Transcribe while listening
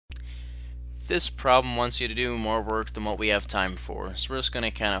This problem wants you to do more work than what we have time for, so we're just going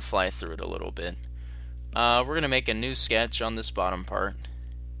to kind of fly through it a little bit. We're going to make a new sketch on this bottom part,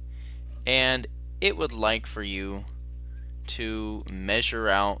 and it would like for you to measure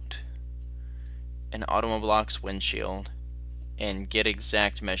out an Automobilox windshield and get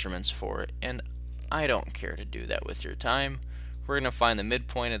exact measurements for it, and I don't care to do that with your time. We're going to find the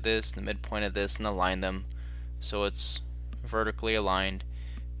midpoint of this, the midpoint of this, and align them so it's vertically aligned.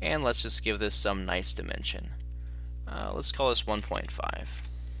 And let's just give this some nice dimension. Let's call this 1.5.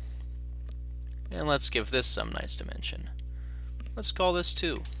 And let's give this some nice dimension. Let's call this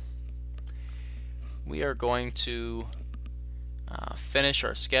 2. We are going to finish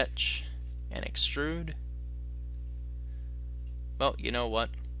our sketch and extrude. Well, you know what?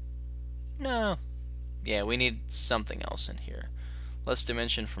 No. Yeah, we need something else in here. Let's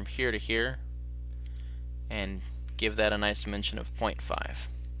dimension from here to here and give that a nice dimension of 0.5.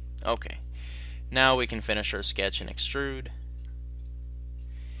 Okay, now we can finish our sketch and extrude,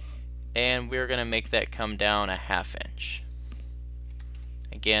 and we're going to make that come down a 1/2 inch.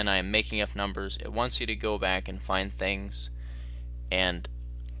 Again, I am making up numbers. It wants you to go back and find things, and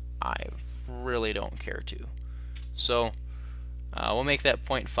I really don't care to. So we'll make that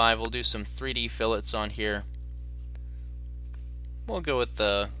 0.5. We'll do some 3D fillets on here. We'll go with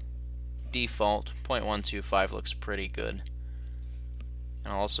the default 0.125. Looks pretty good.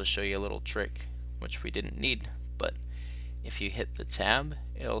 And I'll also show you a little trick, which we didn't need, but if you hit the tab,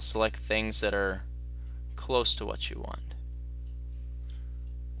 it'll select things that are close to what you want,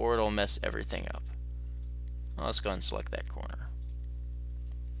 or it'll mess everything up. Well, let's go ahead and select that corner.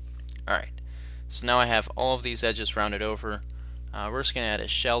 Alright, so now I have all of these edges rounded over. We're just going to add a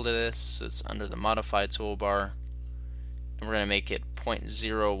shell to this, so it's under the Modify toolbar, and we're going to make it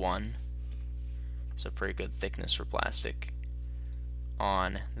 0.01. It's a pretty good thickness for plastic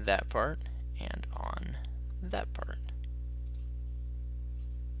on that part and on that part.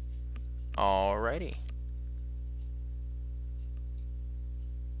 Alrighty.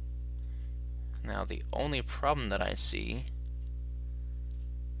 Now the only problem that I see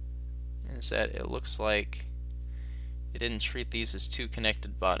is that it looks like it didn't treat these as two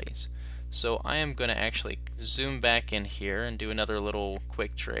connected bodies. So I am going to actually zoom back in here and do another little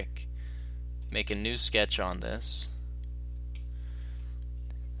quick trick. Make a new sketch on this.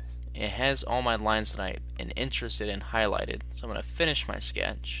 It has all my lines that I am interested in highlighted, so I'm going to finish my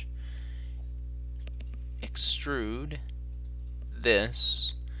sketch, extrude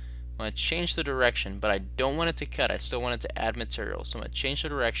this. I'm going to change the direction, but I don't want it to cut, I still want it to add material. So I'm going to change the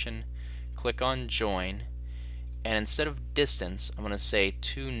direction, click on join, and instead of distance, I'm going to say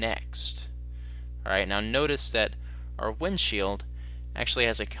to next. Alright, now notice that our windshield actually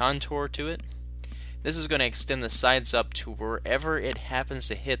has a contour to it. This is going to extend the sides up to wherever it happens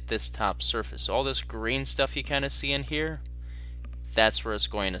to hit this top surface. All this green stuff you kind of see in here, that's where it's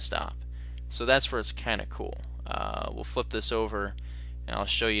going to stop. So that's where it's kind of cool. We'll flip this over and I'll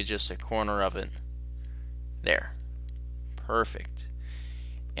show you just a corner of it. There. Perfect.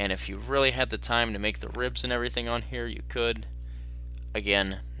 And if you really had the time to make the ribs and everything on here, you could.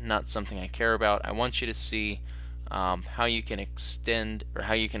 Again, not something I care about. I want you to see how you can extend or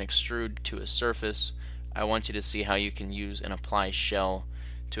how you can extrude to a surface. I want you to see how you can use and apply shell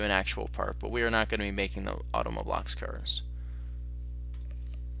to an actual part, but we are not going to be making the Automobilox cars.